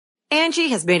Angie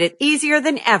has made it easier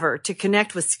than ever to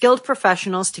connect with skilled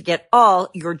professionals to get all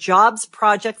your jobs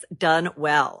projects done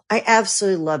well. I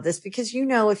absolutely love this because,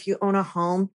 if you own a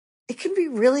home, it can be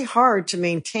really hard to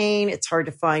maintain. It's hard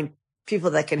to find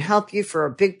people that can help you for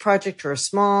a big project or a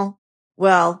small.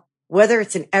 Well, whether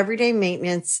it's in everyday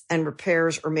maintenance and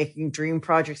repairs or making dream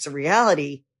projects a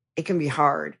reality, it can be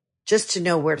hard just to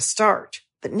know where to start.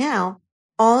 But now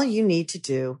all you need to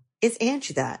do is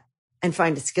Angie that and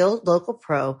find a skilled local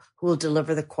pro who will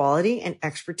deliver the quality and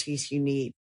expertise you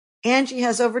need. Angie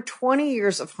has over 20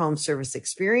 years of home service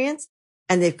experience,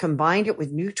 and they've combined it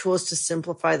with new tools to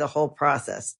simplify the whole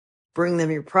process. Bring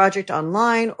them your project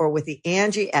online or with the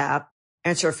Angie app,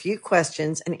 answer a few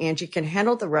questions, and Angie can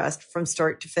handle the rest from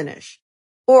start to finish.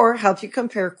 Or help you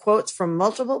compare quotes from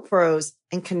multiple pros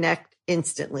and connect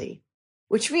instantly,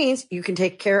 which means you can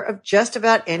take care of just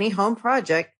about any home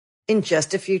project in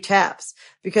just a few taps.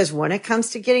 Because when it comes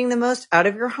to getting the most out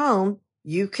of your home,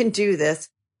 you can do this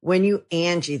when you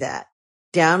Angie that.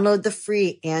 Download the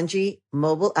free Angie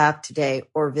mobile app today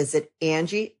or visit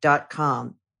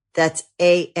Angie.com. That's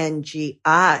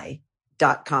ANGI.com.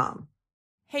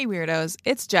 Hey Weirdos,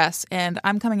 it's Jess, and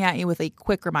I'm coming at you with a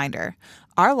quick reminder.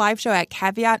 Our live show at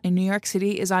Caveat in New York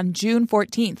City is on June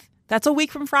 14th. That's a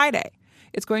week from Friday.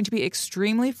 It's going to be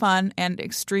extremely fun and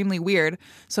extremely weird,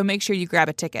 so make sure you grab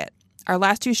a ticket. Our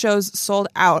last two shows sold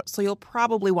out, so you'll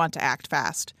probably want to act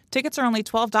fast. Tickets are only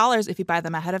 $12 if you buy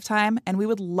them ahead of time, and we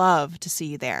would love to see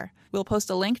you there. We'll post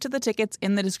a link to the tickets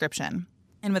in the description.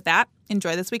 And with that,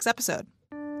 enjoy this week's episode.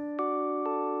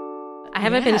 I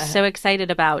haven't been so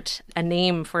excited about a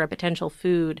name for a potential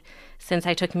food since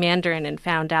I took Mandarin and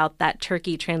found out that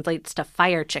turkey translates to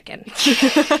fire chicken.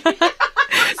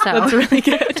 That's really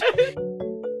good.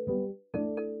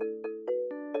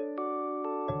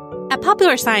 At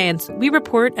Popular Science, we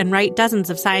report and write dozens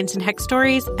of science and tech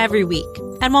stories every week.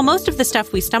 And while most of the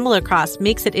stuff we stumble across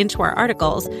makes it into our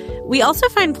articles, we also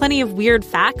find plenty of weird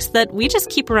facts that we just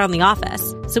keep around the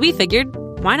office. So we figured,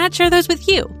 why not share those with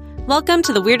you? Welcome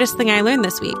to The Weirdest Thing I Learned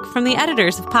This Week from the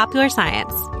editors of Popular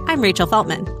Science. I'm Rachel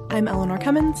Feltman. I'm Eleanor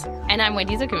Cummins. And I'm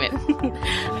Wendy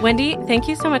Zukerman. Wendy, thank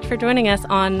you so much for joining us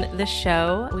on the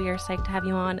show. We are psyched to have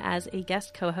you on as a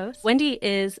guest co-host. Wendy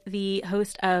is the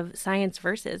host of Science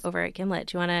Versus over at Gimlet.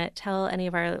 Do you want to tell any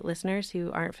of our listeners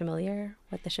who aren't familiar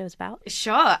what the show's about?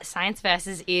 Sure. Science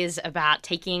Versus is about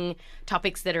taking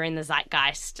topics that are in the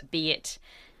zeitgeist, be it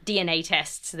DNA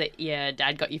tests that your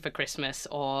dad got you for Christmas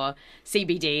or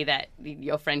CBD that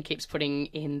your friend keeps putting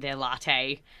in their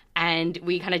latte. And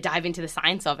we kind of dive into the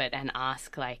science of it and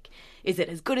ask, is it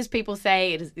as good as people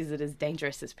say? Is it as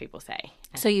dangerous as people say?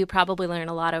 So you probably learn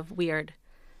a lot of weird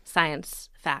science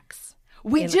facts.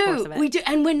 We do.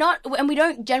 And we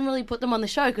don't generally put them on the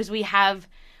show because we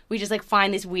just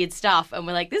find this weird stuff and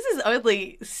we're like, this is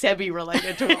only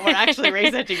semi-related to what we're actually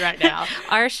researching right now.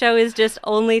 Our show is just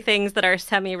only things that are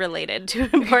semi-related to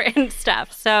important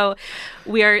stuff. So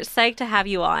we are psyched to have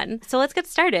you on. So let's get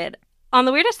started. On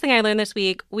The Weirdest Thing I Learned This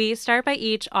Week, we start by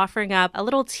each offering up a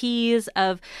little tease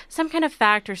of some kind of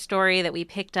fact or story that we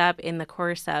picked up in the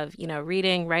course of,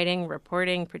 reading, writing,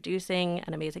 reporting, producing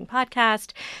an amazing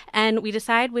podcast. And we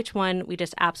decide which one we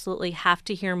just absolutely have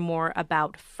to hear more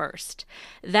about first.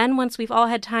 Then once we've all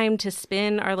had time to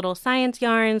spin our little science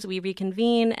yarns, we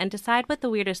reconvene and decide what the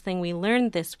weirdest thing we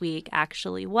learned this week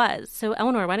actually was. So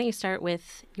Eleanor, why don't you start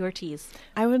with your tease?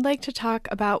 I would like to talk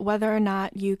about whether or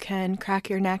not you can crack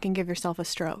your neck and give yourself a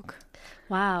stroke.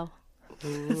 Wow.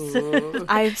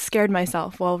 I've scared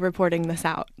myself while reporting this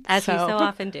out. As you so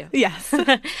often do. Yes.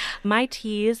 My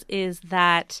tease is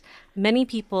that many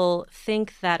people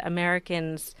think that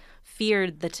Americans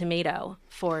feared the tomato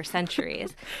for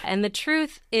centuries. And the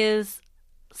truth is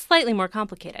slightly more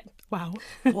complicated. Wow.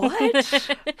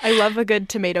 What? I love a good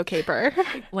tomato caper.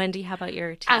 Wendy, how about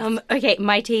your tease? Okay,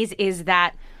 my tease is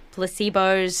that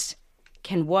placebos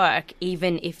can work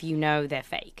even if you know they're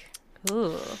fake.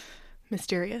 Ooh.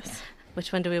 Mysterious.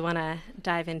 Which one do we want to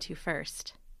dive into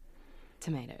first?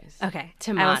 Tomatoes. Okay.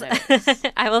 Tomatoes.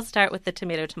 I will start with the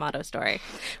tomato story,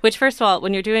 which, first of all,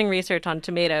 when you're doing research on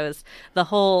tomatoes, the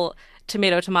whole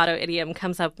tomato idiom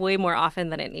comes up way more often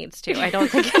than it needs to. I don't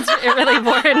think it really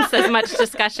warrants as much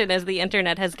discussion as the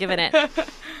internet has given it.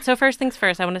 So first things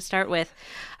first, I want to start with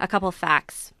a couple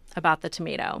facts about the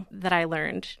tomato that I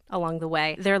learned along the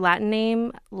way. Their Latin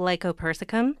name,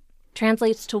 Lycopersicum,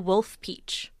 translates to wolf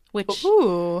peach, which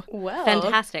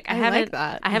fantastic. I like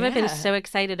that. I haven't been so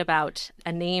excited about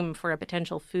a name for a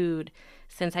potential food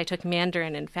since I took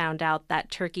Mandarin and found out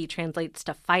that turkey translates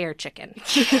to fire chicken.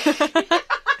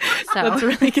 That's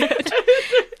really good.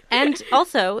 And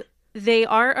also, they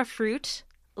are a fruit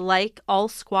like all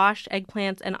squash,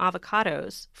 eggplants, and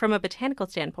avocados from a botanical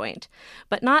standpoint,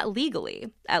 but not legally,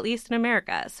 at least in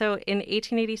America. So in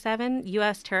 1887,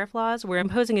 U.S. tariff laws were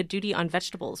imposing a duty on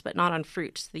vegetables, but not on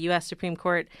fruits. The U.S. Supreme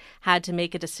Court had to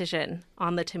make a decision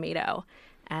on the tomato,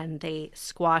 and they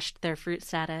squashed their fruit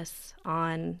status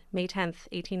on May 10th,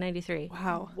 1893.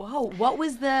 Wow. Whoa, what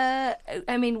was the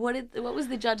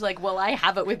judge like? Well, I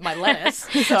have it with my lettuce.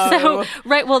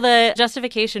 Right, well, the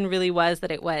justification really was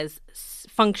that it was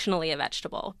functionally a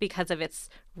vegetable because of its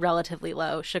relatively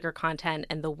low sugar content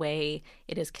and the way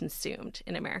it is consumed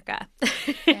in America.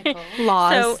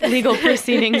 Laws, legal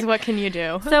proceedings, what can you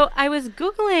do? So I was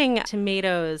Googling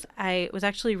tomatoes. I was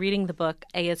actually reading the book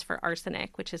A is for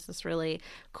Arsenic, which is this really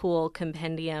cool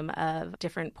compendium of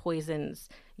different poisons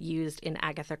used in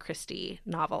Agatha Christie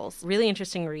novels. Really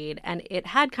interesting read. And it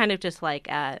had kind of just like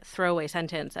a throwaway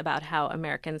sentence about how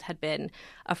Americans had been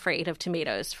afraid of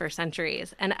tomatoes for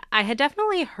centuries. And I had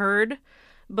definitely heard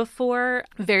before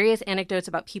various anecdotes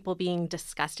about people being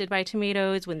disgusted by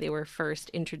tomatoes when they were first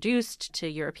introduced to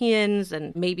Europeans,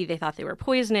 and maybe they thought they were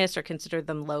poisonous or considered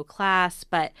them low class.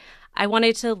 But I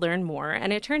wanted to learn more,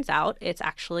 and it turns out it's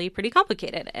actually pretty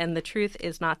complicated, and the truth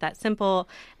is not that simple,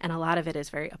 and a lot of it is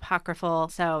very apocryphal.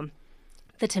 So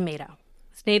the tomato.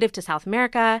 It's native to South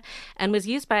America and was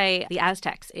used by the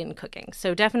Aztecs in cooking.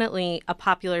 So definitely a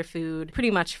popular food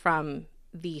pretty much from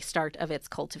the start of its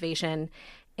cultivation.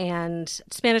 And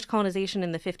Spanish colonization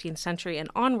in the 15th century and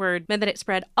onward meant that it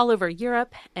spread all over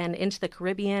Europe and into the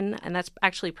Caribbean. And that's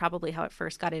actually probably how it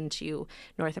first got into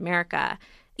North America.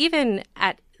 Even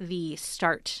at the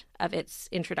start of its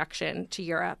introduction to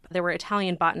Europe, there were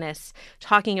Italian botanists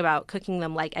talking about cooking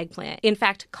them like eggplant. In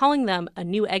fact, calling them a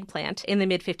new eggplant in the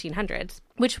mid-1500s,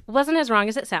 which wasn't as wrong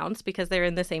as it sounds because they're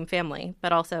in the same family,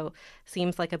 but also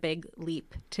seems like a big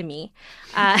leap to me.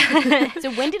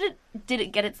 So when did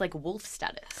it get its like wolf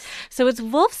status? So its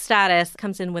wolf status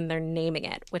comes in when they're naming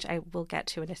it, which I will get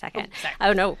to in a second.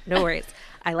 Oh, no worries.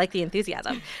 I like the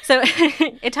enthusiasm. So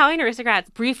Italian aristocrats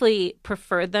briefly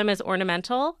preferred them as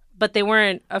ornamental, but they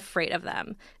weren't afraid of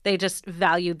them. They just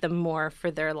valued them more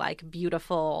for their like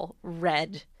beautiful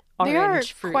red orange They are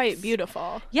fruits. quite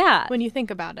beautiful. Yeah. When you think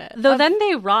about it. Though then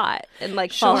they rot and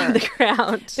like fall on the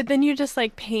ground. But then you just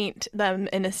like paint them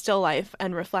in a still life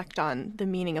and reflect on the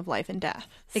meaning of life and death.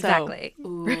 Exactly.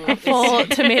 A full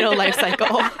tomato life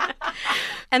cycle.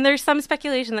 And there's some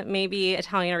speculation that maybe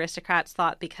Italian aristocrats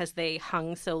thought because they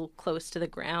hung so close to the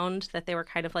ground that they were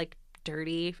kind of like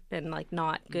dirty and like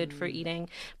not good for eating.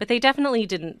 But they definitely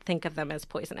didn't think of them as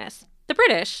poisonous. The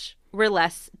British were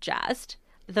less jazzed.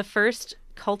 The first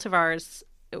cultivars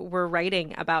were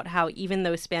writing about how even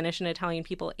though Spanish and Italian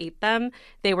people ate them,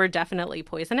 they were definitely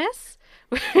poisonous.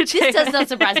 This does not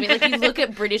surprise me. Like, you look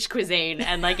at British cuisine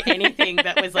and, like, anything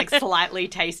that was, like, slightly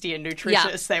tasty and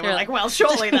nutritious, they were like, well,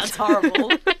 surely that's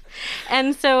horrible.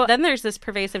 And so then there's this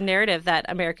pervasive narrative that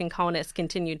American colonists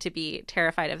continued to be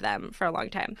terrified of them for a long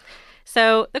time.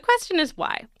 So the question is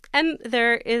why? And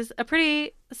there is a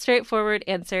pretty straightforward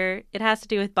answer. It has to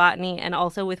do with botany and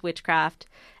also with witchcraft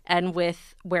and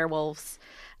with werewolves.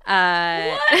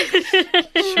 Sure,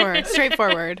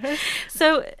 straightforward.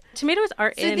 So tomatoes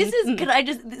are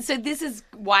So this is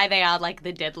why they are like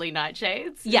the deadly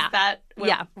nightshades? Yeah.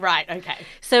 Yeah. Right, okay.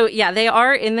 So yeah, they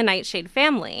are in the nightshade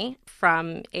family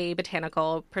from a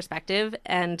botanical perspective,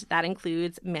 and that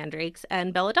includes mandrakes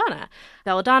and belladonna.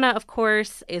 Belladonna, of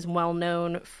course, is well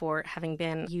known for having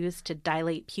been used to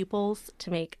dilate pupils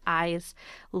to make eyes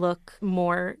look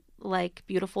more like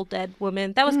beautiful dead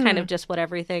women. That was kind of just what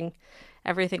everything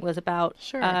was about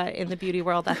in the beauty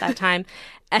world at that time.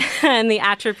 And the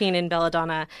atropine in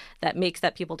belladonna that makes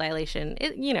that pupil dilation,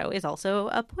 is also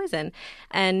a poison.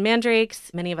 And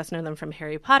mandrakes, many of us know them from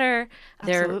Harry Potter.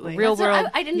 Absolutely. They're real world.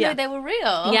 I didn't know they were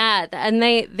real. Yeah, and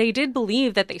they did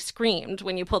believe that they screamed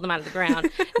when you pulled them out of the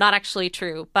ground. Not actually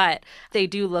true, but they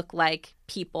do look like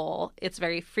people. It's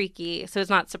very freaky, so it's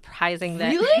not surprising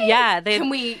that. Really? Yeah. Can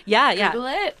we Google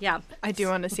it? Yeah. I do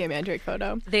want to see a mandrake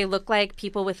photo. They look like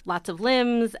people with lots of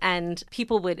limbs, and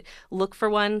people would look for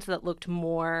ones that looked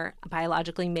more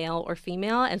biologically male or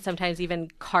female, and sometimes even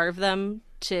carve them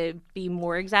to be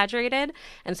more exaggerated.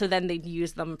 And so then they'd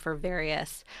use them for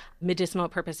various medicinal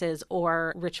purposes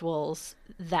or rituals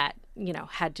that,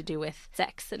 had to do with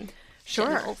sex and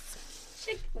genitals.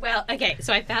 Well, okay,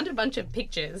 so I found a bunch of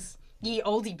pictures. Ye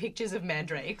oldie pictures of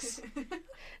mandrakes.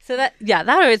 So that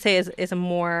I would say is a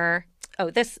more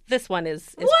this one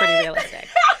is pretty realistic.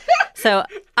 So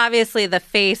obviously the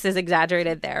face is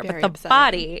exaggerated there, Very but the upsetting.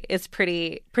 body is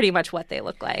pretty much what they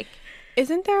look like.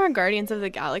 Isn't there a Guardians of the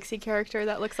Galaxy character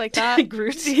that looks like that?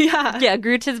 Groot. Yeah. Yeah,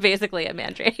 Groot is basically a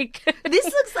mandrake. This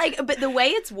looks like, but the way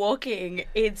it's walking,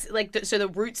 it's like, so the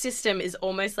root system is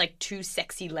almost like two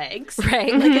sexy legs.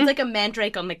 Right. Like it's like a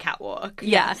mandrake on the catwalk.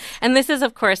 Yeah. And this is,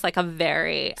 of course, like a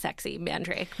very sexy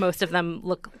mandrake. Most of them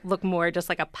look more just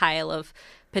like a pile of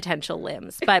potential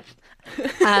limbs. But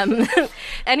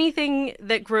anything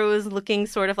that grows looking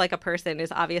sort of like a person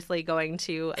is obviously going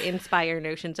to inspire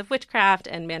notions of witchcraft,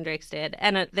 and mandrakes did.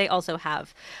 And they also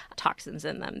have toxins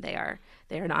in them. They are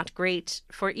not great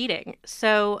for eating.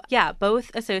 So, yeah,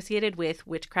 both associated with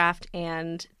witchcraft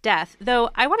and death. Though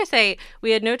I want to say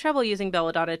we had no trouble using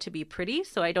belladonna to be pretty,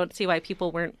 so I don't see why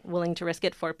people weren't willing to risk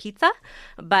it for pizza.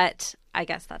 But I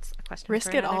guess that's a question.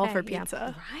 Risk for it all day. for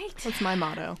pizza. Yeah. Right. That's my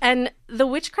motto. And the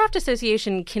Witchcraft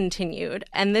Association continued,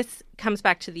 and this comes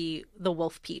back to the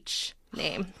wolf peach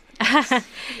name.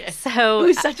 So It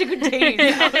was such a good team.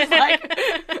 I was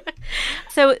like...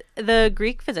 So the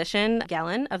Greek physician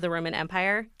Galen of the Roman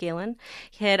Empire, Galen,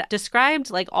 had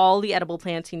described like all the edible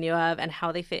plants he knew of and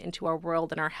how they fit into our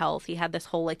world and our health. He had this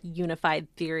whole like unified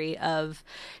theory of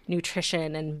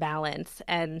nutrition and balance,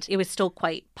 and it was still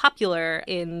quite popular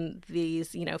in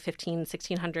these,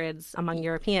 1600s among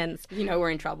Europeans.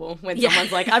 We're in trouble when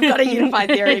someone's like, I've got a unified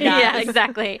theory, guys. Yeah,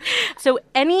 exactly. So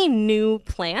any new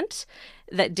plant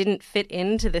that didn't fit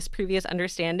into this previous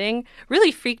understanding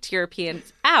really freaked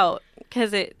Europeans out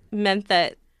because it meant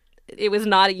that it was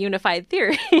not a unified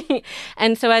theory.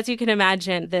 And so as you can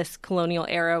imagine, this colonial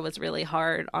era was really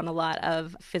hard on a lot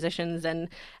of physicians and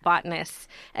botanists.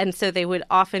 And so they would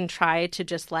often try to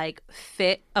just like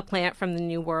fit a plant from the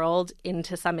New World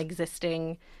into some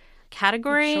existing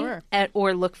category. Sure.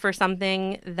 Or look for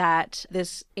something that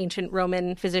this ancient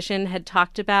Roman physician had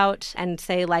talked about and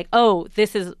say like, oh,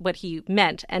 this is what he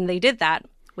meant. And they did that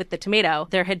with the tomato.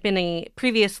 There had been a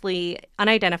previously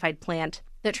unidentified plant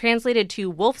that translated to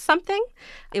wolf something.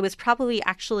 It was probably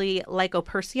actually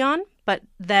Lycopersicon, but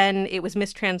then it was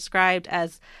mistranscribed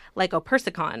as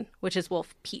Lycopersicon, which is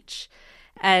wolf peach.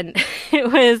 And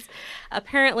it was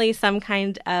apparently some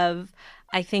kind of,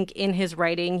 I think in his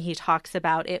writing, he talks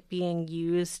about it being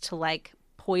used to like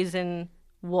poison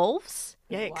wolves.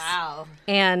 Yikes. Wow.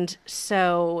 And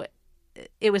so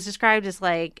it was described as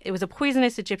like, it was a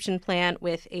poisonous Egyptian plant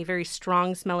with a very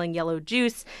strong smelling yellow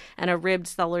juice and a ribbed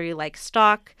celery-like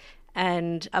stalk.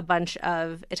 And a bunch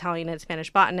of Italian and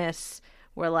Spanish botanists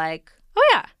were like, oh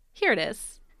yeah, here it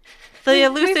is. The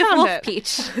elusive wolf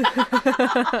peach.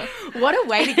 What a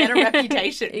way to get a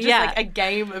reputation. Just Yeah. like a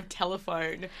game of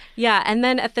telephone. Yeah, and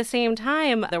then at the same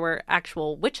time, there were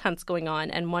actual witch hunts going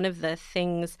on. And one of the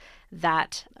things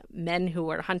that men who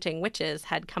were hunting witches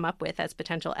had come up with as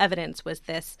potential evidence was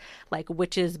this like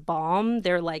witches' balm.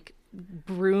 They're like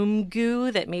broom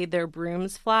goo that made their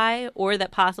brooms fly, or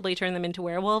that possibly turned them into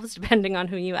werewolves, depending on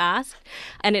who you asked.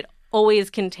 And it always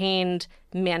contained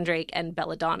mandrake and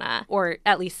belladonna, or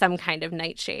at least some kind of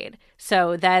nightshade.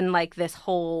 So then like this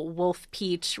whole wolf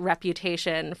peach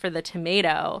reputation for the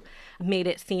tomato made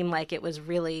it seem like it was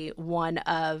really one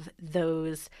of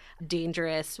those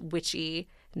dangerous witchy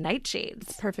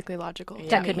nightshades Perfectly logical.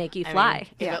 that could make you fly.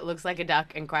 If it looks like a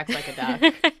duck and quacks like a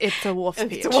duck, It's a wolf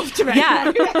peach. it's a wolf tomato.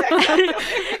 Yeah.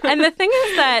 And the thing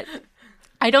is that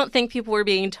I don't think people were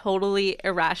being totally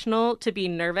irrational to be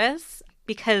nervous,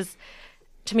 because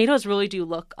tomatoes really do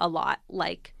look a lot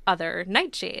like other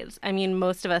nightshades. I mean,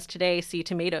 most of us today see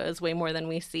tomatoes way more than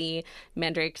we see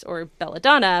mandrakes or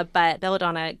belladonna, but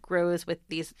belladonna grows with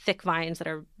these thick vines that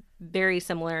are very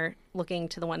similar looking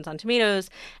to the ones on tomatoes,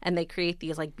 and they create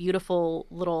these like beautiful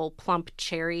little plump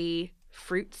cherry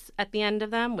fruits at the end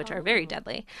of them, which are very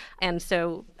deadly. And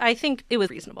so I think it was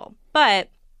reasonable. But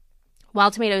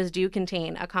while tomatoes do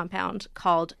contain a compound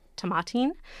called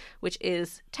tomatine, which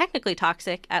is technically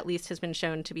toxic, at least has been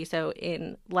shown to be so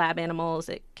in lab animals.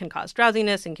 It can cause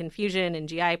drowsiness and confusion and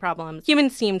GI problems.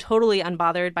 Humans seem totally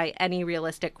unbothered by any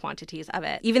realistic quantities of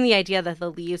it. Even the idea that the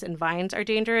leaves and vines are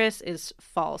dangerous is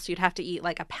false. You'd have to eat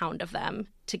like a pound of them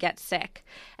to get sick.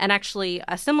 And actually,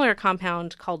 a similar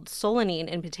compound called solanine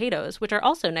in potatoes, which are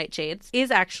also nightshades, is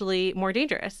actually more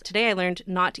dangerous. Today I learned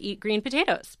not to eat green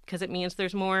potatoes because it means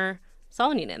there's more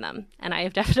solanine in them. And I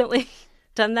have definitely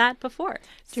done that before.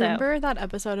 Do you remember that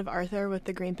episode of Arthur with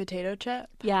the green potato chip?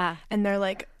 Yeah. And they're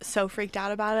like so freaked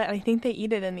out about it, and I think they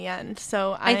eat it in the end.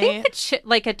 So I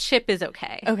think a chip is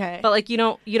okay. Okay. But like you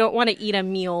don't want to eat a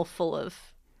meal full of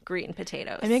green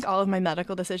potatoes. I make all of my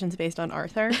medical decisions based on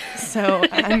Arthur, so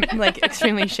I'm like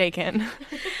extremely shaken.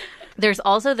 There's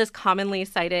also this commonly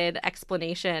cited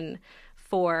explanation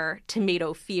for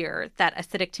tomato fear, that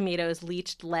acidic tomatoes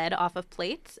leached lead off of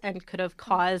plates and could have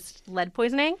caused lead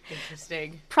poisoning.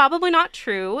 Interesting. Probably not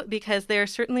true, because they're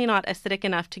certainly not acidic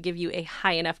enough to give you a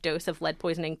high enough dose of lead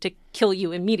poisoning to kill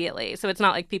you immediately. So it's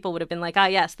not like people would have been like, ah,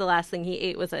 yes, the last thing he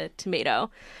ate was a tomato.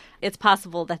 It's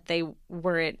possible that they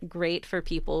weren't great for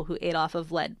people who ate off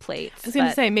of lead plates. I was going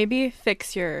to say, maybe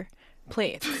fix your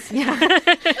plates. Yeah.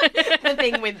 The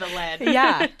thing with the lead.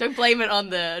 Yeah. Don't blame it on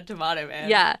the tomato, man.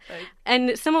 Yeah.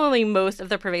 And similarly, most of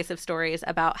the pervasive stories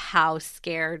about how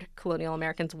scared colonial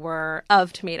Americans were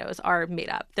of tomatoes are made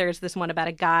up. There's this one about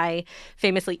a guy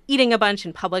famously eating a bunch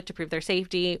in public to prove their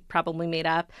safety, probably made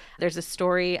up. There's a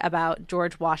story about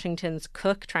George Washington's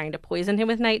cook trying to poison him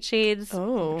with nightshades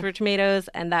for tomatoes,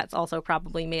 and that's also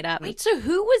probably made up. Wait, so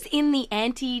who was in the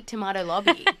anti-tomato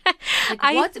lobby?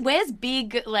 Where's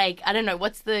big, like, I don't know,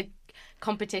 what's the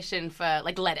competition for,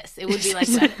 like, lettuce? It would be like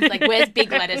lettuce. Like, where's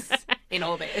big lettuce in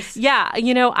all this? Yeah,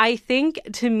 I think,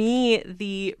 to me,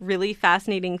 the really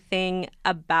fascinating thing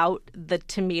about the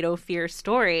tomato fear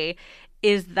story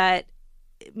is that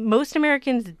most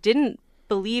Americans didn't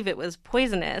believe it was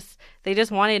poisonous. They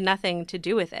just wanted nothing to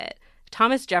do with it.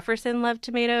 Thomas Jefferson loved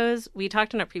tomatoes. We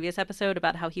talked in a previous episode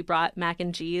about how he brought mac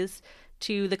and cheese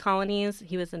to the colonies.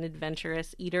 He was an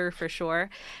adventurous eater for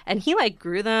sure. And he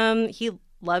grew them. He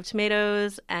loved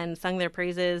tomatoes and sung their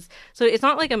praises. So it's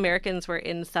not like Americans were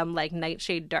in some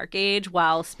nightshade dark age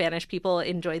while Spanish people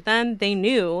enjoyed them. They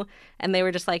knew, and they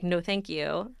were just like, no, thank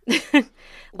you.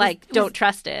 Don't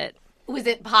trust it. Was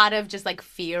it part of just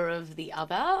fear of the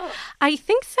other? I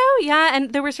think so, yeah.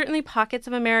 And there were certainly pockets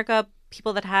of America,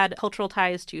 people that had cultural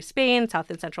ties to Spain, South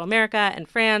and Central America, and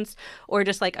France, or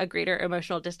just a greater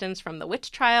emotional distance from the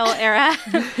witch trial era,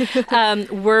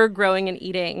 were growing and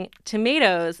eating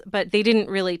tomatoes, but they didn't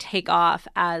really take off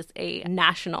as a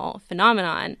national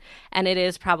phenomenon. And it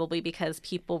is probably because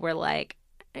people were like,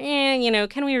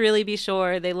 can we really be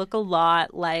sure? They look a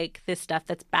lot like this stuff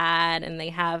that's bad, and they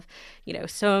have,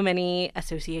 so many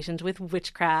associations with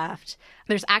witchcraft.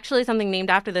 There's actually something named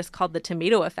after this called the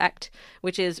tomato effect,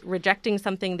 which is rejecting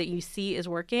something that you see is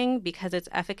working because its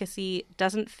efficacy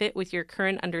doesn't fit with your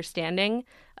current understanding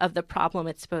of the problem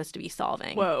it's supposed to be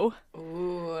solving. Whoa.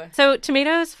 Ooh. So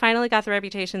tomatoes finally got the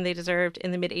reputation they deserved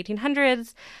in the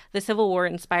mid-1800s. The Civil War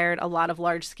inspired a lot of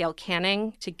large-scale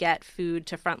canning to get food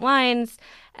to front lines,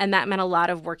 and that meant a lot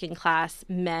of working-class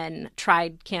men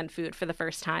tried canned food for the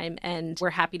first time and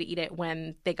were happy to eat it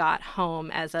when they got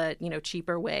home as a,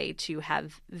 cheaper way to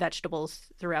have vegetables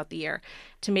throughout the year.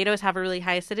 Tomatoes have a really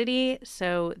high acidity,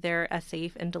 so they're a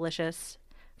safe and delicious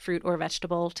fruit or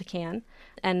vegetable to can.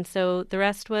 And so the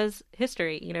rest was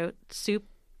history. Soup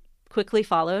quickly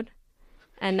followed.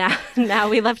 And now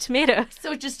we love tomatoes.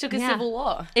 So it just took a civil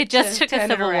war. It just took a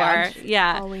civil war.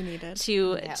 Yeah. All we needed.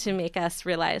 To make us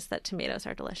realize that tomatoes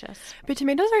are delicious. But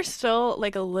tomatoes are still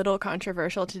a little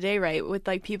controversial today, right? With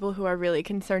people who are really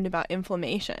concerned about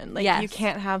inflammation. Yes. You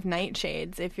can't have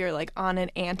nightshades if you're on an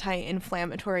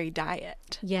anti-inflammatory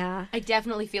diet. Yeah. I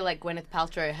definitely feel like Gwyneth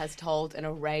Paltrow has told an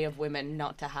array of women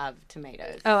not to have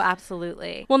tomatoes. Oh,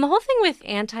 absolutely. Well, and the whole thing with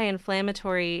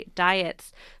anti-inflammatory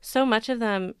diets, so much of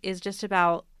them is just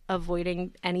about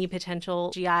avoiding any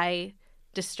potential GI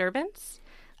disturbance.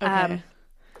 Okay.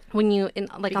 When you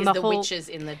because on the whole witches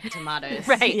in the tomatoes,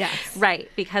 right? Yes. Right.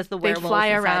 Because the werewolves fly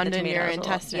inside around the in your tomatoes will-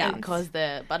 intestines. Yeah. cause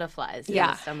the butterflies in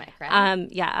Yeah. the stomach, right?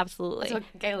 Yeah, absolutely. That's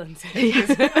what Galen said.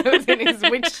 That was in his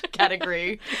witch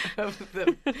category of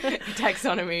the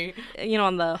taxonomy.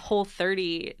 On the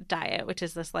Whole30 diet, which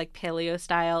is this paleo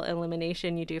style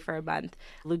elimination you do for a month,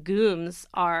 legumes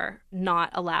are not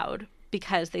allowed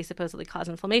because they supposedly cause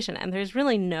inflammation. And there's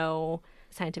really no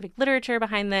scientific literature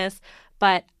behind this,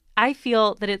 but I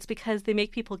feel that it's because they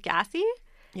make people gassy.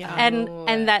 Yeah.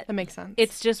 And that makes sense.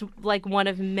 It's just one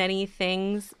of many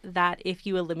things that if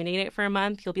you eliminate it for a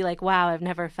month, you'll be like, wow, I've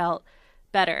never felt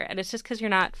better. And it's just because you're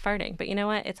not farting. But you know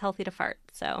what? It's healthy to fart.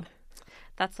 So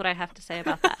that's what I have to say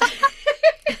about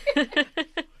that.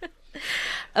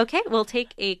 Okay, we'll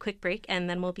take a quick break and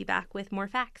then we'll be back with more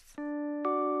facts.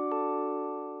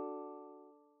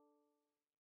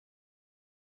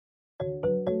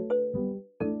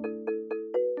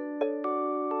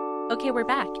 Okay, we're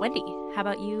back. Wendy, how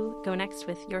about you go next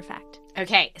with your fact?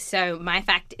 Okay, so my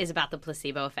fact is about the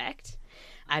placebo effect.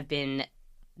 I've been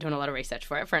doing a lot of research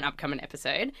for it for an upcoming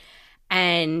episode.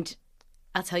 And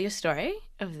I'll tell you a story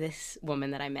of this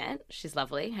woman that I met. She's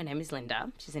lovely. Her name is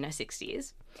Linda. She's in her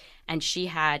 60s. And she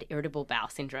had irritable bowel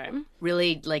syndrome.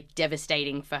 Really, like,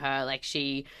 devastating for her. Like,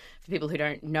 for people who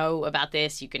don't know about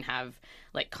this, you can have,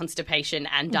 like, constipation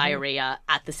and diarrhea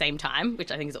at the same time,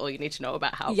 which I think is all you need to know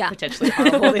about how potentially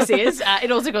horrible this is.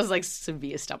 It also causes, like,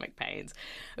 severe stomach pains.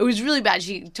 It was really bad.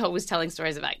 She was telling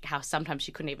stories about how sometimes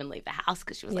she couldn't even leave the house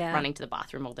because she was, like, running to the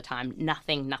bathroom all the time.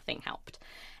 Nothing helped.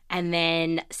 And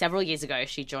then several years ago,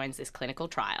 she joins this clinical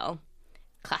trial.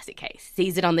 Classic case.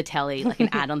 Sees it on the telly, like an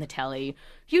ad on the telly.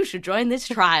 You should join this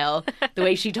trial. The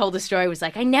way she told the story was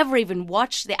like, I never even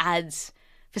watched the ads.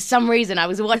 For some reason, I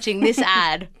was watching this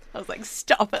ad. I was like,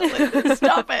 stop it, Liz,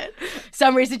 stop it.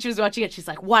 Some reason she was watching it. She's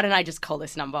like, why don't I just call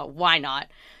this number? Why not?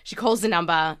 She calls the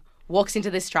number, walks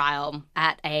into this trial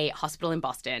at a hospital in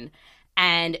Boston.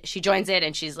 And she joins it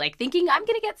and she's like thinking, I'm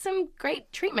going to get some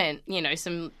great treatment,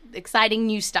 some exciting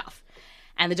new stuff.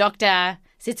 And the doctor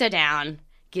sits her down,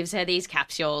 gives her these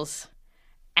capsules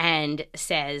and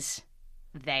says,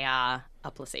 they are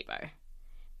a placebo.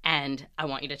 And I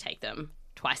want you to take them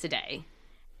twice a day.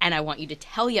 And I want you to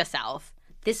tell yourself,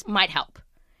 this might help.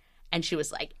 And she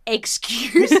was like,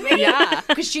 excuse me? Yeah.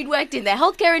 Because she'd worked in the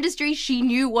healthcare industry. She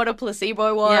knew what a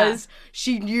placebo was. Yeah.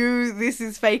 She knew this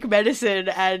is fake medicine.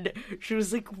 And she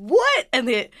was like, what? And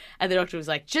the doctor was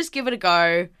like, just give it a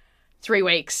go. 3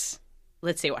 weeks.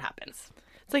 Let's see what happens.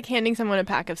 It's like handing someone a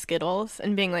pack of Skittles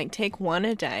and being like, take one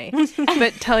a day,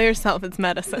 but tell yourself it's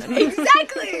medicine.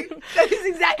 Exactly. That is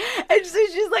exactly. And so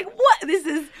she's like, what? This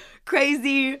is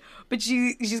crazy. But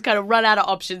she's kind of run out of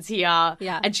options here.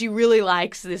 Yeah. And she really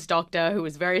likes this doctor who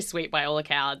was very sweet by all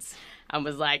accounts and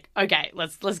was like, okay,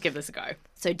 let's give this a go.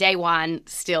 So day 1,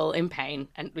 still in pain,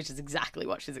 and which is exactly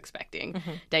what she's expecting.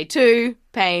 Mm-hmm. Day 2,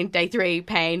 pain. Day 3,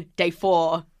 pain. Day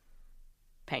 4,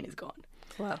 pain is gone.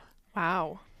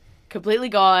 Wow. Completely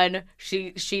gone.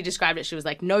 She described it. She was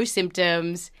like, no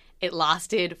symptoms. It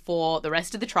lasted for the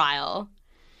rest of the trial,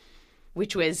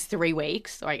 which was 3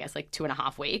 weeks, or I guess like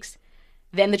 2.5 weeks.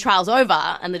 Then the trial's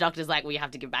over, and the doctor's like, well, you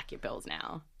have to give back your pills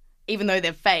now. Even though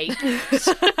they're fake.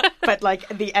 But, like,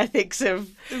 the ethics of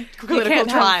clinical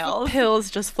trials. Pills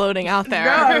just floating out there.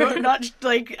 No, not,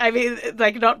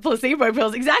 not placebo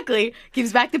pills. Exactly.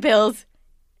 Gives back the pills.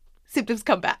 Symptoms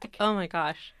come back. Oh, my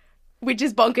gosh. Which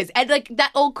is bonkers. And, like,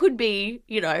 that all could be,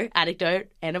 anecdote,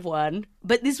 N of 1.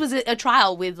 But this was a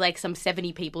trial with, like, some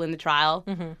 70 people in the trial.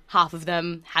 Mm-hmm. Half of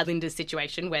them had Linda's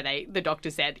situation where the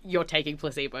doctor said, you're taking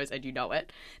placebos and you know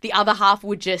it. The other half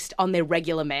were just on their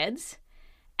regular meds.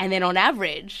 And then on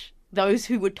average, those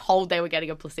who were told they were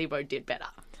getting a placebo did better.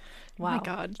 Wow. Oh, my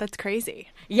God. That's crazy.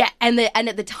 Yeah. And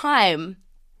at the time,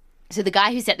 so the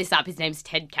guy who set this up, his name's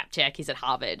Ted Kapchak. He's at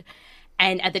Harvard.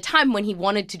 And at the time when he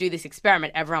wanted to do this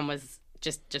experiment, everyone was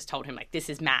just told him, like, this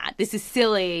is mad. This is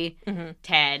silly,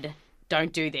 Ted.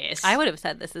 Don't do this. I would have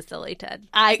said this is silly, Ted.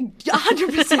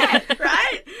 100%,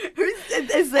 right?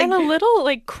 It's like, and a little,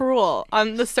 like, cruel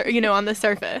on the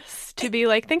surface to be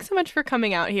like, thanks so much for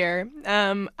coming out here.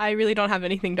 I really don't have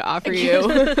anything to offer you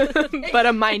but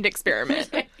a mind experiment.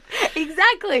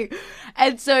 Exactly.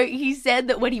 And so he said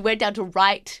that when he went down to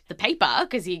write the paper,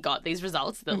 because he got these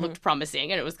results that looked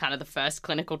promising, and it was kind of the first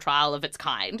clinical trial of its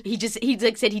kind, he said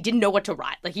he didn't know what to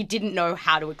write. Like, he didn't know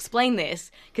how to explain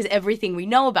this, because everything we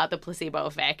know about the placebo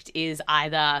effect is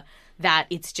either that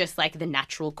it's just like the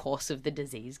natural course of the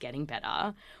disease getting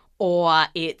better, or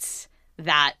it's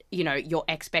that, your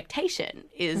expectation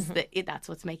is that that's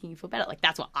what's making you feel better. Like,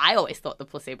 that's what I always thought the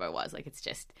placebo was. Like, it's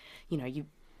just, you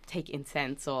take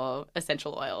incense or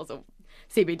essential oils or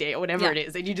CBD or whatever it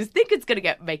is, and you just think it's going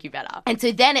to make you better. And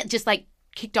so then it just, like,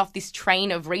 kicked off this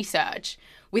train of research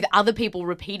with other people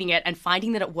repeating it and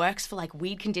finding that it works for, like,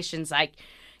 weird conditions like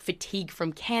fatigue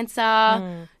from cancer,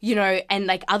 and,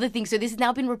 like, other things. So this has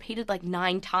now been repeated, like,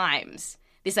 9 times,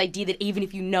 this idea that even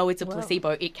if you know it's a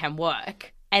placebo, it can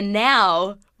work. And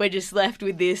now we're just left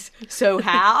with this, so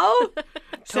how?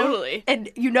 Totally. And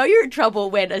you're in trouble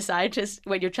when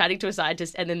you're chatting to a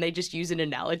scientist and then they just use an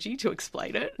analogy to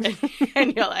explain it.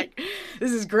 And you're like,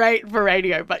 this is great for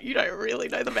radio, but you don't really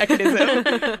know the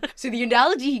mechanism. So the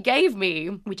analogy he gave me,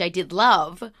 which I did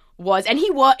love, was, and he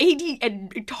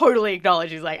totally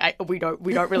acknowledged, he's like, we don't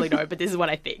really know, but this is what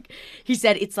I think. He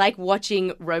said, it's like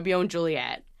watching Romeo and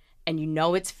Juliet and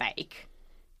it's fake.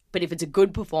 But if it's a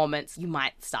good performance, you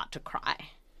might start to cry.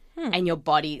 And your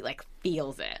body, like,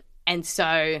 feels it. And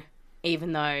so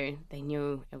even though they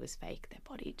knew it was fake, their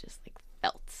body just, like,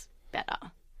 felt better.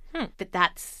 But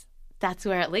that's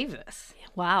where it leaves us.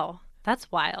 Wow. That's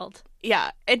wild.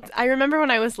 Yeah. I remember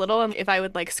when I was little, and if I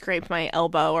would, like, scrape my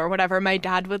elbow or whatever, my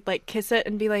dad would, like, kiss it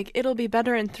and be like, it'll be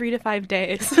better in 3 to 5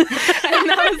 days. And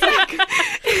that was, like,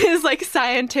 his like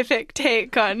scientific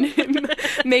take on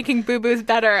making boo-boos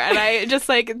better. And I just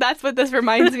like, that's what this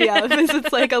reminds me of, is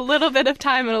it's like a little bit of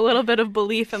time and a little bit of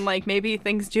belief, and like maybe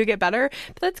things do get better.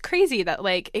 But that's crazy that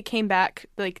like it came back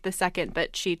like the second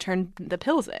that she turned the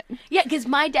pills in. Yeah, because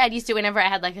my dad used to, whenever I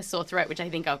had like a sore throat, which I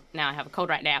think now I have a cold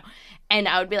right now, and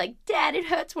I would be like, Dad, it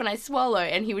hurts when I swallow.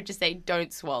 And he would just say,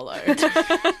 don't swallow.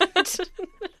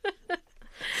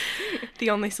 The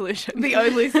only solution. The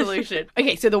only solution.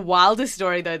 Okay, so the wildest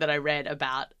story, though, that I read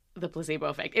about the placebo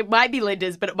effect, it might be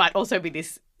Linda's, but it might also be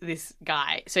this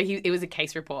guy. So it was a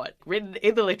case report written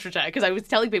in the literature, because I was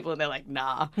telling people and they're like,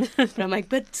 nah. But I'm like,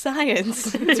 but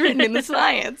science. It's written in the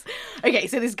science. Okay,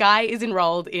 so this guy is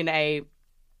enrolled in a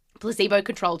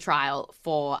placebo-controlled trial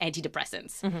for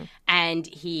antidepressants. Mm-hmm. And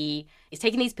he is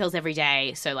taking these pills every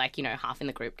day. So, like, you know, half in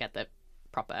the group get the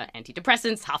proper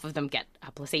antidepressants, half of them get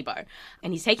a placebo.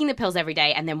 And he's taking the pills every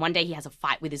day, and then one day he has a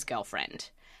fight with his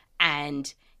girlfriend.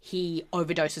 And he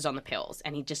overdoses on the pills,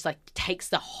 and he just like takes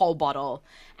the whole bottle,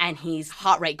 and his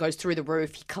heart rate goes through the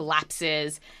roof. He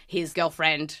collapses. His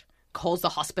girlfriend calls the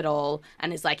hospital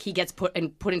and is like, he gets put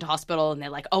into hospital, and they're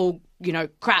like, oh, you know,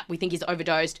 crap, we think he's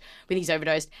overdosed.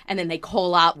 And then they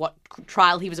call out what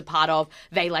trial he was a part of.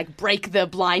 They like break the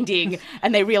blinding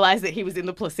and they realize that he was in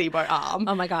the placebo arm.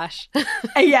 Oh my gosh.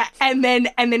 Yeah. And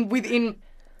then within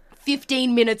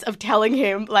 15 minutes of telling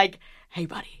him like, hey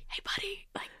buddy,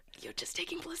 like, you're just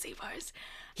taking placebos,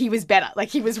 he was better. Like,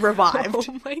 he was revived.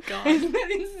 Oh my God. Isn't that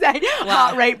insane? Wow.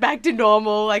 Heart rate back to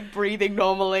normal, like breathing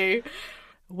normally.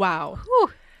 Wow.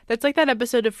 Whew. That's like that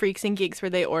episode of Freaks and Geeks where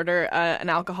they order an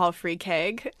alcohol-free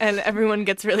keg and everyone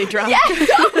gets really drunk. Yes!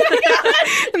 Oh my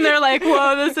God! And they're like,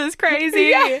 whoa, this is crazy.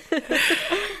 Yeah.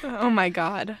 Oh my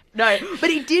God. No, but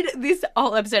this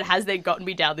whole episode has then gotten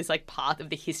me down this like path of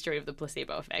the history of the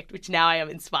placebo effect, which now I am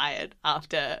inspired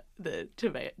after the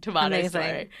tomato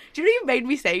story. Do you know you made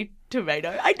me say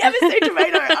tomato? I never say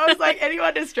tomato. I was like,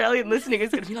 anyone Australian listening is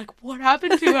going to be like, what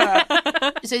happened to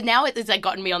her? So now it's like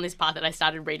gotten me on this path that I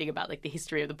started reading about like the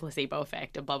history of the placebo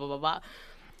effect and blah, blah, blah, blah.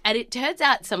 And it turns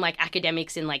out some like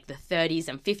academics in like the 30s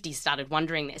and 50s started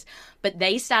wondering this, but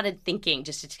they started thinking,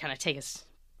 just to kind of take us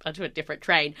onto a different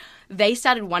train, they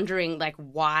started wondering like,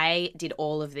 why did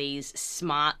all of these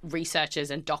smart researchers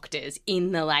and doctors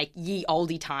in the like ye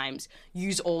olde times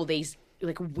use all these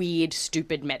like weird,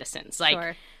 stupid medicines? Like,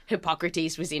 sure.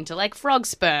 Hippocrates was into like frog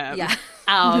sperm, yeah.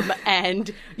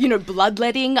 And, you know,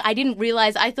 bloodletting. I didn't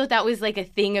realize, I thought that was like a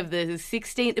thing of the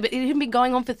 16th, but it had been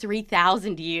going on for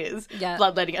 3,000 years, yeah.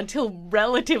 Bloodletting, until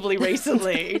relatively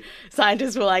recently.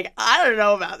 Scientists were like, I don't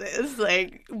know about this,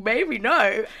 like, maybe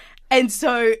no. And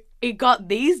so it got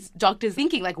these doctors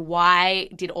thinking, like, why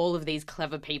did all of these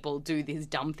clever people do these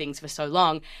dumb things for so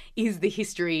long? Is the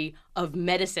history of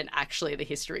medicine actually the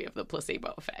history of the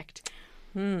placebo effect?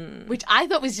 Which I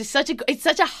thought was just it's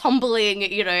such a humbling,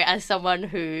 you know, as someone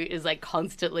who is like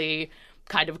constantly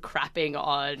kind of crapping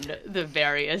on the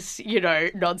various, you know,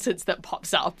 nonsense that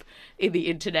pops up in the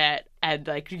internet and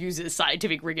like uses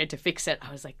scientific rigor to fix it.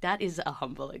 I was like, that is a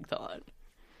humbling thought.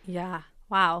 Yeah.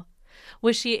 Wow.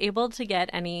 Was she able to get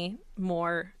any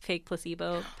more fake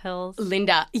placebo pills?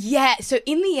 Linda. Yeah. So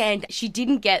in the end, she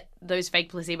didn't get those fake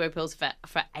placebo pills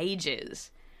for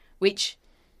ages, which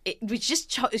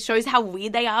just shows how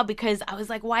weird they are, because I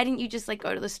was like, why didn't you just like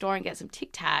go to the store and get some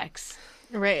Tic Tacs?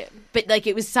 Right. But like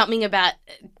it was something about,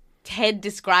 Ted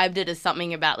described it as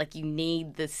something about like you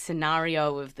need the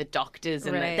scenario of the doctors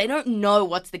and right. they don't know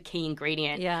what's the key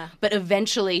ingredient. Yeah. But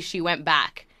eventually she went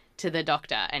back to the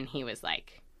doctor and he was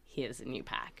like, here's a new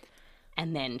pack.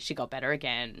 And then she got better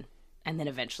again. And then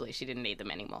eventually she didn't need them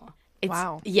anymore.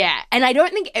 Wow. Yeah. And I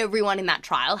don't think everyone in that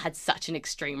trial had such an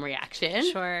extreme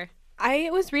reaction. Sure.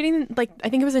 I was reading, like, I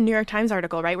think it was a New York Times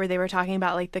article, right, where they were talking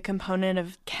about, like, the component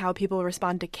of how people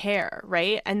respond to care,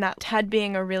 right? And that Ted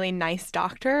being a really nice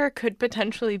doctor could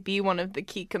potentially be one of the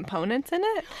key components in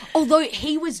it. Although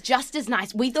he was just as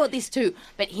nice. We thought this too,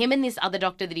 but him and this other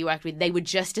doctor that he worked with, they were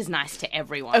just as nice to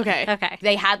everyone. Okay.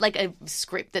 They had, like, a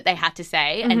script that they had to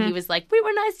say, and he was like, we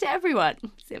were nice to everyone.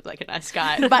 Seems like a nice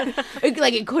guy. But,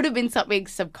 like, it could have been something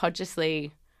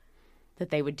subconsciously that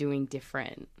they were doing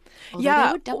different. Although yeah,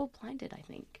 they were double-blinded, I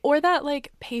think. Or that,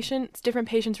 like, different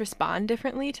patients respond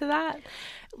differently to that,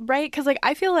 right? Because, like,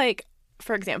 I feel like,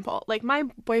 for example, like, my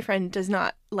boyfriend does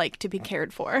not like to be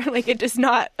cared for. Like, it does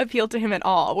not appeal to him at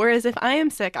all. Whereas if I am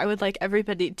sick, I would like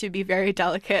everybody to be very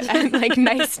delicate and, like,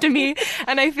 nice to me.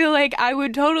 And I feel like I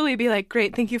would totally be like,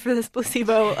 great, thank you for this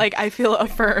placebo. Like, I feel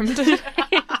affirmed.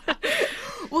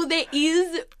 Well, there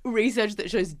is research that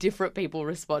shows different people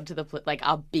respond to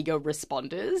are bigger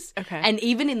responders. Okay. And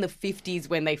even in the 50s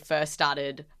when they first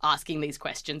started asking these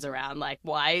questions around, like,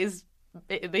 why is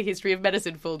the history of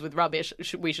medicine filled with rubbish.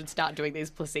 We should start doing these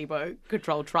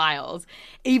placebo-controlled trials.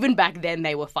 Even back then,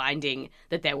 they were finding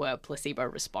that there were placebo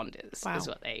responders, is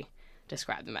what they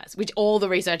describe them as, which all the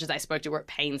researchers I spoke to were at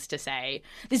pains to say,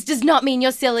 this does not mean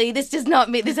you're silly, this has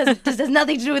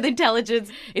nothing to do with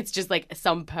intelligence, it's just like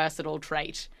some personal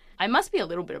trait. I must be a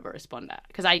little bit of a responder,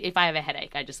 because if I have a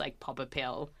headache, I just like pop a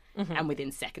pill and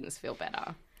within seconds feel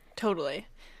better. Totally.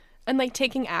 And like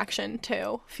taking action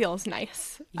too feels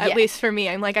nice. At least for me,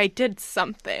 I'm like, I did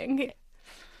something.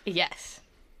 Yes.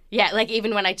 Yeah, like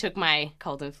even when I took my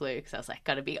cold and flu, because I was like,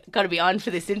 gotta be on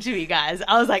for this interview, guys.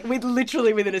 I was like,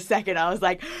 literally within a second, I was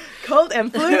like, cold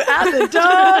and flu out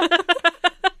the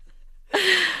door.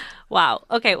 Wow.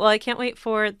 Okay, well, I can't wait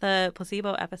for the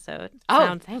placebo episode.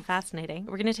 Sounds fascinating.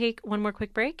 We're going to take one more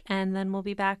quick break, and then we'll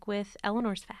be back with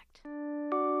Eleanor's fact.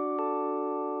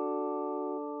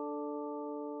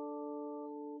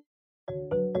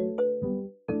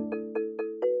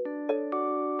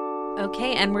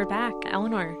 Okay, and we're back.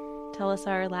 Eleanor, tell us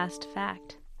our last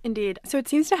fact. Indeed. So it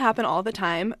seems to happen all the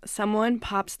time. Someone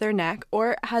pops their neck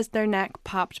or has their neck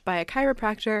popped by a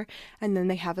chiropractor, and then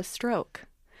they have a stroke.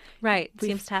 Right.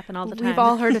 Seems to happen all the time. We've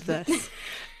all heard of this.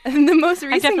 And the most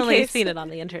recent I've definitely case, seen it on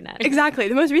the internet. Exactly.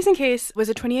 The most recent case was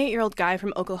a 28-year-old guy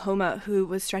from Oklahoma who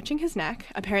was stretching his neck,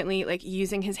 apparently like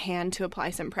using his hand to apply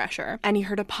some pressure, and he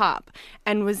heard a pop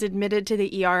and was admitted to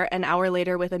the ER an hour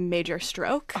later with a major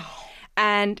stroke. Oh.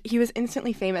 And he was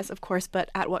instantly famous, of course, but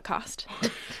at what cost?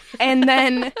 And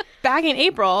then back in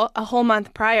April, a whole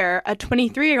month prior, a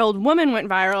 23-year-old woman went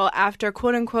viral after,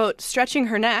 quote unquote, stretching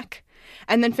her neck.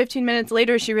 And then 15 minutes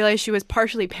later, she realized she was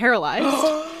partially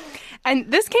paralyzed.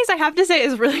 And this case, I have to say,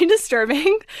 is really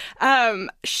disturbing.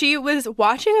 She was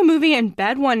watching a movie in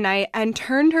bed one night and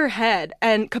turned her head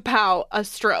and kapow, a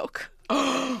stroke.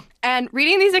 And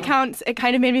reading these accounts, it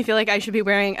kind of made me feel like I should be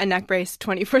wearing a neck brace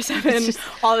 24/7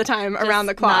 all the time around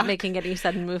the clock. Not making any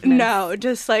sudden movements. No,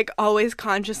 just like always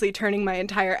consciously turning my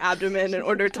entire abdomen in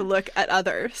order to look at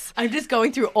others. I'm just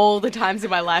going through all the times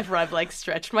in my life where I've like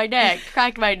stretched my neck,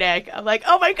 cracked my neck. I'm like,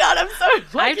 oh my God, I'm so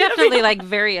lucky. I've definitely like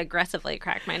very aggressively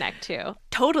cracked my neck too.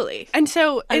 Totally. And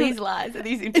so are these lies? Are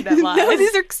these internet lies? No,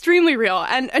 these are extremely real.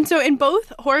 And so in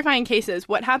both horrifying cases,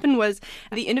 what happened was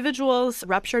the individuals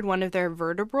ruptured one of their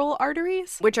vertebral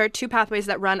arteries, which are two pathways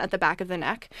that run at the back of the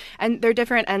neck. And they're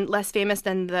different and less famous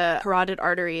than the carotid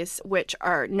arteries, which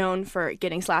are known for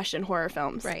getting slashed in horror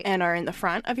films and are in the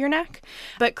front of your neck.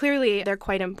 But clearly, they're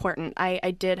quite important.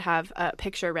 I did have a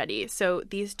picture ready. So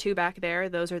these two back there,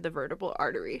 those are the vertebral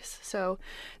arteries. So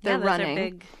they're running. Are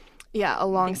big. Yeah,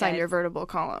 alongside your vertebral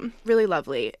column. Really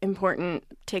lovely, important.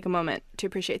 Take a moment to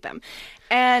appreciate them.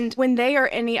 And when they or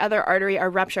any other artery are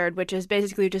ruptured, which is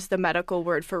basically just the medical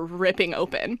word for ripping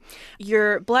open,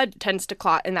 your blood tends to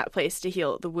clot in that place to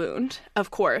heal the wound,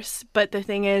 of course. But the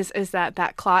thing is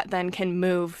that clot then can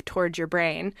move towards your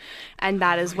brain, and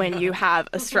that is when you have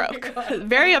a stroke.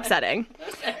 Very upsetting.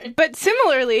 But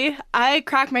similarly, I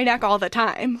crack my neck all the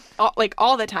time,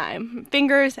 all the time.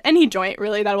 Fingers, any joint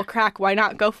really that will crack, why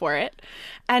not go for it?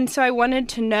 And so I wanted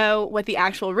to know what the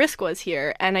actual risk was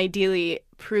here, and ideally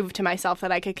prove to myself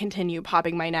that I could continue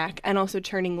popping my neck and also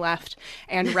turning left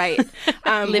and right.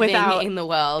 Living in the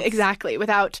world. Exactly,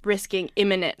 without risking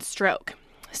imminent stroke.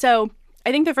 So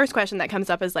I think the first question that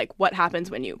comes up is like, what happens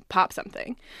when you pop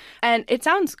something? And it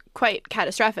sounds quite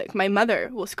catastrophic. My mother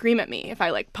will scream at me if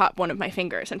I like pop one of my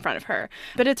fingers in front of her.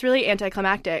 But it's really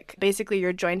anticlimactic. Basically,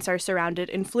 your joints are surrounded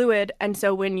in fluid. And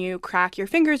so when you crack your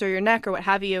fingers or your neck or what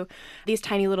have you, these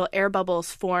tiny little air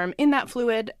bubbles form in that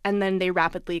fluid and then they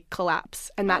rapidly collapse.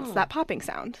 And that's that popping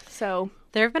sound. So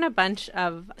there have been a bunch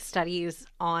of studies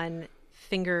on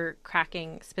finger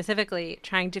cracking, specifically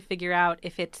trying to figure out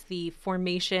if it's the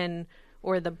formation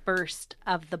or the burst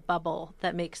of the bubble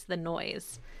that makes the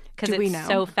noise. Because it's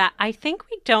so fast. I think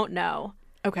we don't know.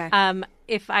 Okay.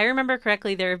 If I remember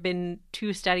correctly, there have been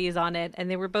 2 studies on it, and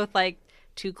they were both like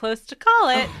too close to call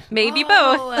it. Maybe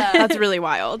both. That's really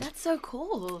wild. That's so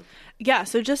cool. Yeah.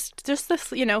 So just this,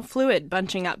 fluid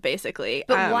bunching up, basically.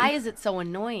 But why is it so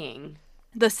annoying?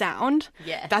 The sound?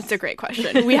 Yes. That's a great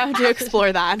question. We have to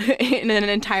explore that in an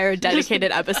entire dedicated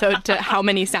episode to how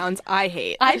many sounds I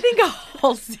hate. I think a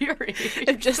whole series.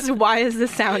 Just why is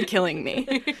this sound killing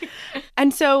me?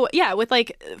 And so, yeah, with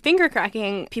like finger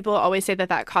cracking, people always say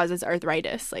that causes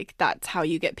arthritis. Like that's how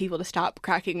you get people to stop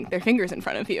cracking their fingers in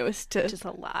front of you, is to just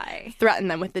a lie. Threaten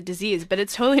them with the disease. But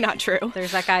it's totally not true.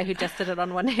 There's that guy who just did it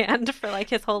on one hand for like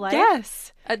his whole life.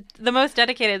 Yes. The most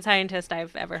dedicated scientist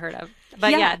I've ever heard of.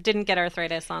 But yeah, didn't get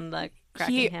arthritis on the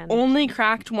cracking hand. only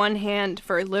cracked one hand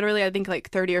for literally, I think, like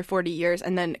 30 or 40 years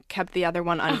and then kept the other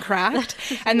one uncracked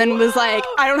and then was like,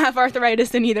 I don't have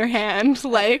arthritis in either hand.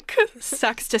 Like,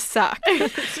 sucks to suck.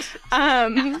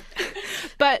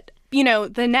 But, you know,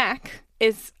 the neck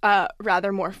is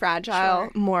rather more fragile,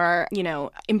 more, you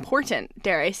know, important,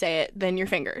 dare I say it, than your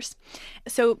fingers.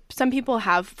 So some people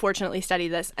have fortunately studied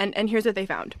this, and here's what they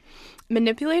found.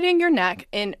 Manipulating your neck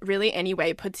in really any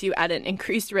way puts you at an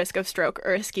increased risk of stroke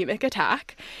or ischemic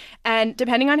attack. And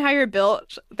depending on how you're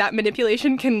built, that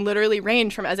manipulation can literally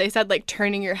range from, as I said, like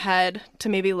turning your head to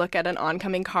maybe look at an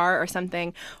oncoming car or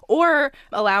something, or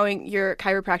allowing your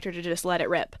chiropractor to just let it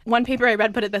rip. One paper I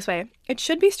read put it this way: it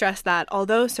should be stressed that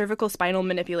although cervical spinal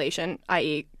manipulation,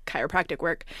 i.e. chiropractic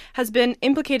work, has been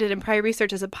implicated in prior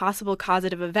research as a possible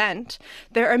causative event,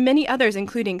 there are many others,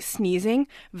 including sneezing,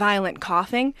 violent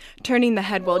coughing, turning the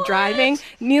head while driving,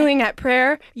 kneeling at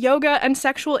prayer, yoga, and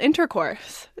sexual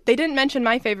intercourse. They didn't mention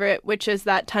my favorite, which is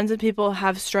that tons of people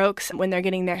have strokes when they're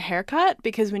getting their hair cut,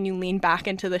 because when you lean back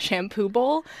into the shampoo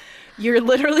bowl, you're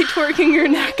literally twerking your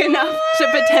neck enough to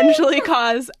potentially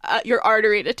cause your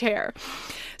artery to tear.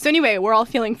 So anyway, we're all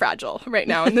feeling fragile right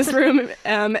now in this room,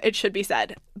 it should be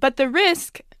said. But the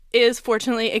risk is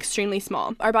fortunately extremely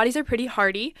small. Our bodies are pretty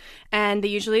hardy, and they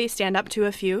usually stand up to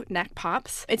a few neck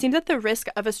pops. It seems that the risk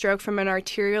of a stroke from an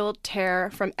arterial tear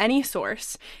from any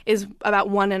source is about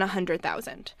 1 in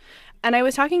 100,000. And I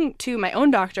was talking to my own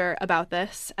doctor about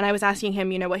this, and I was asking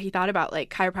him, you know, what he thought about,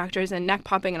 like, chiropractors and neck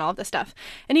popping and all of this stuff.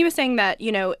 And he was saying that,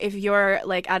 you know, if you're,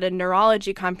 like, at a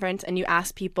neurology conference and you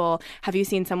ask people, have you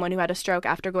seen someone who had a stroke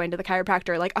after going to the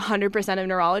chiropractor, like, 100% of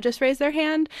neurologists raise their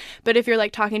hand. But if you're,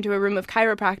 like, talking to a room of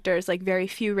chiropractors, like, very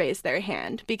few raise their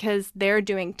hand, because they're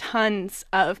doing tons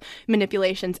of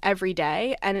manipulations every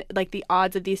day. And, like, the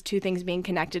odds of these two things being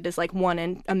connected is, like, 1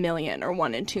 in a million or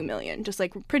 1 in 2 million, just,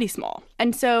 like, pretty small.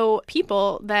 And so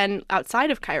people then outside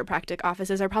of chiropractic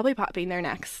offices are probably popping their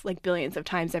necks like billions of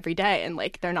times every day, and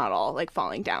like they're not all like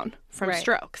falling down from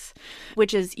strokes,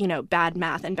 which is, you know, bad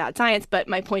math and bad science. But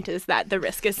my point is that the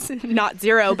risk is not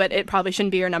zero, but it probably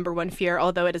shouldn't be your number one fear,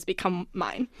 although it has become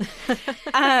mine.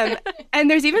 And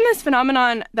there's even this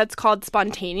phenomenon that's called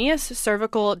spontaneous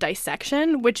cervical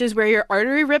dissection, which is where your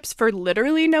artery rips for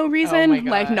literally no reason,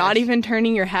 like not even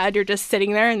turning your head. You're just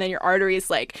sitting there, and then your artery is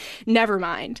like, never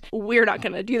mind, we're not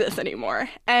going to do this anymore.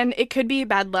 And it could be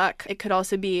bad luck. It could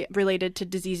also be related to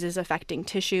diseases affecting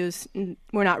tissues.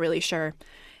 We're not really sure.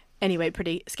 Anyway,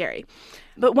 pretty scary.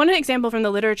 But one example from the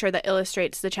literature that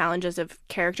illustrates the challenges of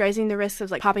characterizing the risks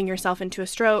of like popping yourself into a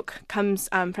stroke comes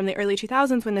from the early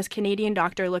 2000s, when this Canadian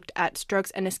doctor looked at strokes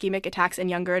and ischemic attacks in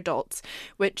younger adults,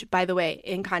 which, by the way,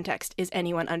 in context, is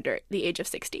anyone under the age of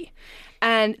 60.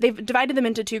 And they've divided them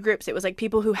into two groups. It was like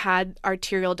people who had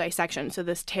arterial dissection, so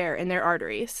this tear in their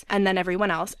arteries, and then everyone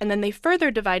else. And then they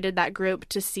further divided that group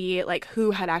to see like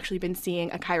who had actually been seeing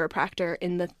a chiropractor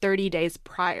in the 30 days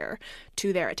prior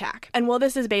to their attack. And while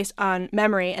this is based on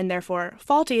memory and therefore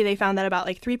faulty, they found that about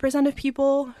like 3% of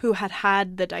people who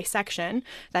had the dissection,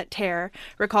 that tear,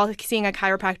 recall seeing a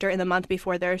chiropractor in the month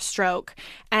before their stroke.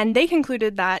 And they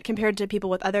concluded that compared to people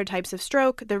with other types of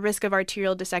stroke, the risk of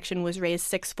arterial dissection was raised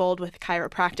sixfold with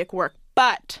chiropractic work.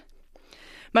 But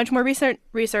much more recent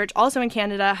research, also in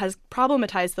Canada, has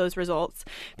problematized those results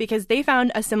because they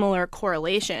found a similar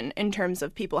correlation in terms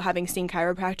of people having seen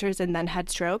chiropractors and then had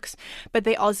strokes. But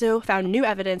they also found new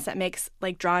evidence that makes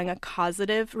like drawing a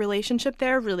causative relationship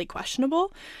there really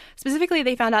questionable. Specifically,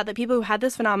 they found out that people who had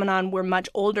this phenomenon were much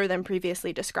older than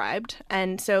previously described.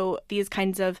 And so these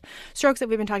kinds of strokes that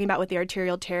we've been talking about with the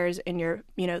arterial tears in your,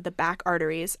 you know, the back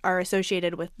arteries are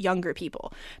associated with younger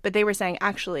people. But they were saying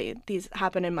actually these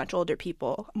happen in much older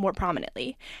people more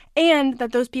prominently, and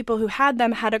that those people who had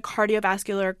them had a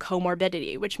cardiovascular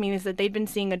comorbidity, which means that they'd been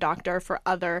seeing a doctor for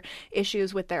other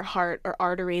issues with their heart or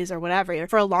arteries or whatever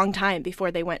for a long time before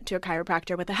they went to a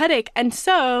chiropractor with a headache. And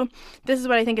so this is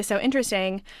what I think is so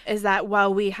interesting, is that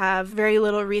while we have very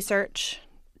little research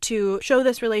to show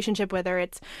this relationship, whether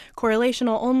it's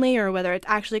correlational only or whether it's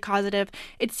actually causative,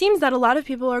 it seems that a lot of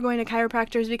people are going to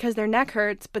chiropractors because their neck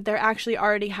hurts, but they're actually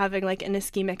already having like an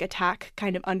ischemic attack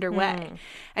kind of underway.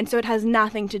 And so it has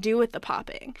nothing to do with the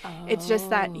popping. It's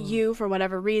just that you, for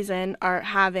whatever reason, are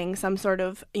having some sort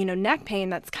of, you know, neck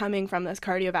pain that's coming from this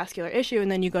cardiovascular issue,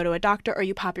 and then you go to a doctor or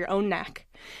you pop your own neck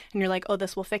and you're like, oh,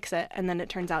 this will fix it. And then it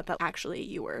turns out that actually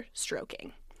you were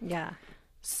stroking. Yeah.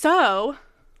 So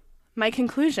my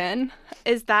conclusion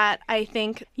is that I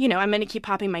think, you know, I'm going to keep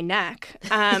popping my neck.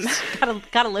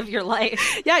 Gotta live your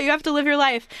life. Yeah, you have to live your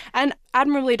life. And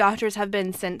admirably, doctors have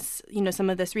been, since, some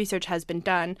of this research has been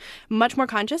done, much more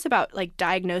conscious about like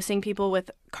diagnosing people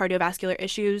with cardiovascular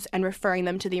issues and referring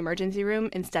them to the emergency room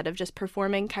instead of just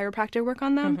performing chiropractic work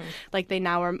on them. Like they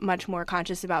now are much more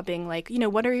conscious about being like,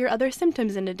 what are your other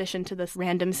symptoms in addition to this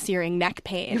random searing neck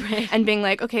pain? Right. And being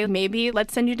like, okay, maybe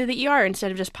let's send you to the ER instead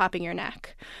of just popping your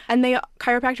neck. And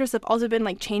chiropractors have also been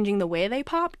like changing the way they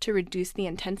pop to reduce the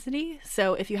intensity.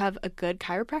 So if you have a good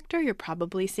chiropractor, you're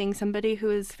probably seeing somebody who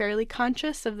is fairly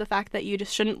conscious of the fact that you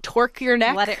just shouldn't torque your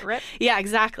neck. Let it rip. Yeah,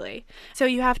 exactly. So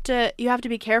you have to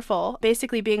be careful.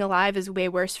 Basically, being alive is way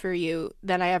worse for you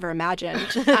than I ever imagined.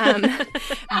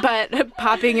 But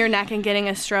popping your neck and getting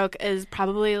a stroke is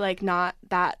probably like not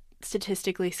that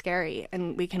statistically scary,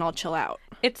 and we can all chill out.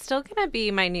 It's still gonna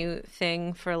be my new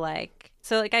thing for I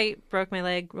broke my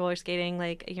leg roller skating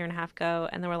like a year and a half ago,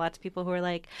 and there were lots of people who were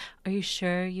like, are you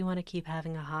sure you want to keep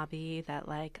having a hobby that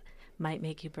might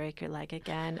make you break your leg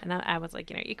again? And I was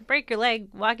like, you could break your leg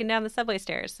walking down the subway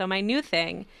stairs. So my new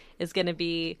thing is going to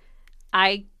be,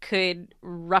 I could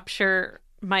rupture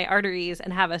my arteries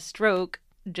and have a stroke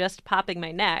just popping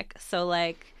my neck. So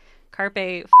carpe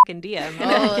fucking diem.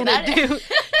 I'm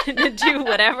gonna do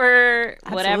whatever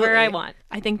I want.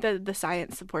 I think that the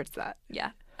science supports that.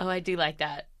 Yeah. Oh, I do like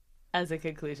that as a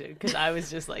conclusion, because I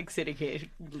was just sitting here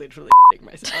literally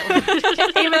myself.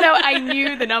 Even though I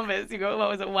knew the numbers, what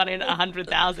was it, 1 in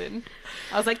 100,000?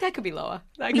 I was like, that could be lower.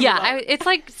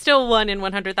 It's still 1 in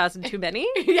 100,000 too many.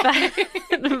 Yeah.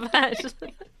 But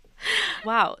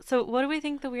wow. So what do we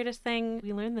think the weirdest thing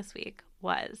we learned this week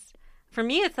was? For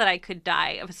me, it's that I could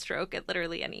die of a stroke at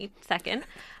literally any second.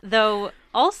 Though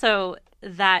also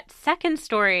that second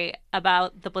story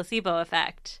about the placebo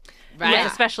effect was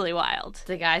especially wild.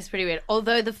 The guy's pretty weird.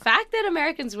 Although the fact that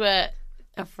Americans were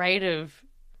afraid of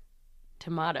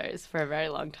tomatoes for a very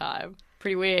long time,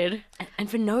 pretty weird. And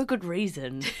for no good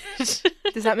reason. Does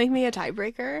that make me a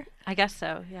tiebreaker? I guess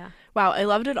so, yeah. Wow, I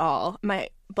loved it all. My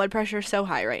blood pressure is so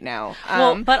high right now.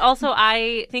 But also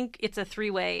I think it's a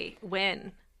 3-way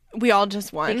win. We all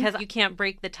just won? Because you can't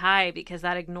break the tie because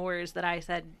that ignores that I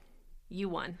said you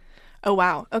won. Oh,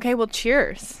 wow. Okay, well,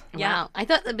 cheers. Yeah. Wow. I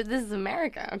thought that this is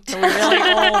America. So we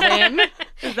really all win?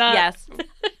 Yes.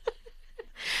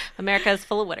 America is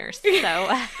full of winners.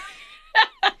 So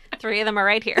 3 of them are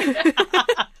right here.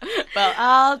 Well,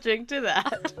 I'll drink to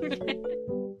that.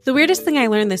 The Weirdest Thing I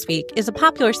Learned This Week is a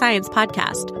Popular Science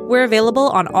podcast. We're available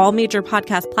on all major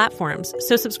podcast platforms,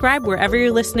 so subscribe wherever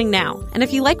you're listening now. And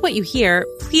if you like what you hear,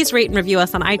 please rate and review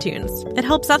us on iTunes. It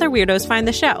helps other weirdos find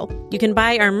the show. You can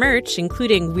buy our merch,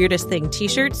 including Weirdest Thing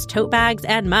t-shirts, tote bags,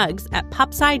 and mugs at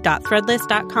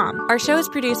popsci.threadless.com. Our show is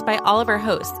produced by all of our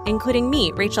hosts, including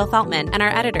me, Rachel Feltman, and our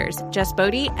editors, Jess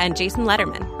Bodie and Jason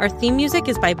Letterman. Our theme music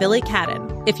is by Billy Cadden.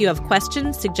 If you have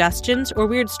questions, suggestions, or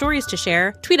weird stories to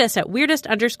share, tweet us at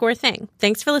weirdest_thing.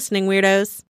 Thanks for listening,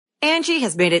 weirdos. Angie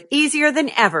has made it easier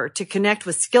than ever to connect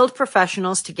with skilled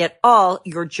professionals to get all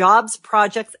your jobs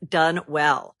projects done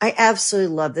well. I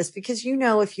absolutely love this because,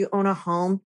 if you own a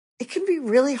home, it can be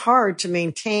really hard to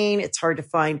maintain. It's hard to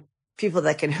find people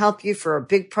that can help you for a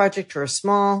big project or a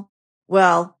small.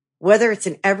 Well, whether it's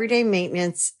in everyday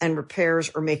maintenance and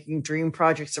repairs or making dream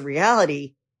projects a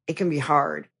reality, it can be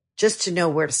hard just to know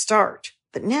where to start.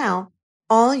 But now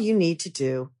all you need to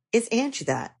do is Angie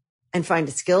that and find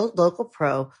a skilled local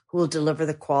pro who will deliver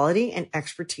the quality and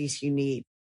expertise you need.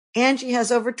 Angie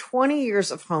has over 20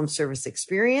 years of home service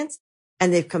experience,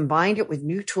 and they've combined it with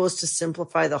new tools to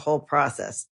simplify the whole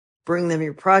process. Bring them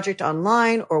your project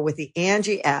online or with the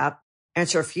Angie app,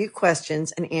 answer a few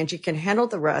questions, and Angie can handle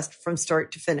the rest from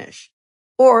start to finish.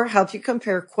 Or help you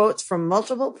compare quotes from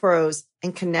multiple pros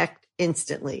and connect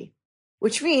instantly,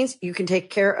 which means you can take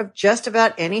care of just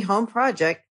about any home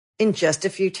project in just a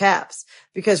few taps.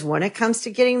 Because when it comes to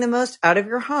getting the most out of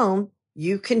your home,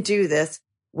 you can do this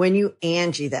when you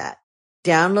Angie that.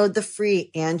 Download the free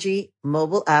Angie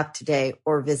mobile app today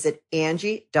or visit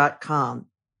Angie.com.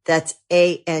 That's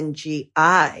ANGI.com.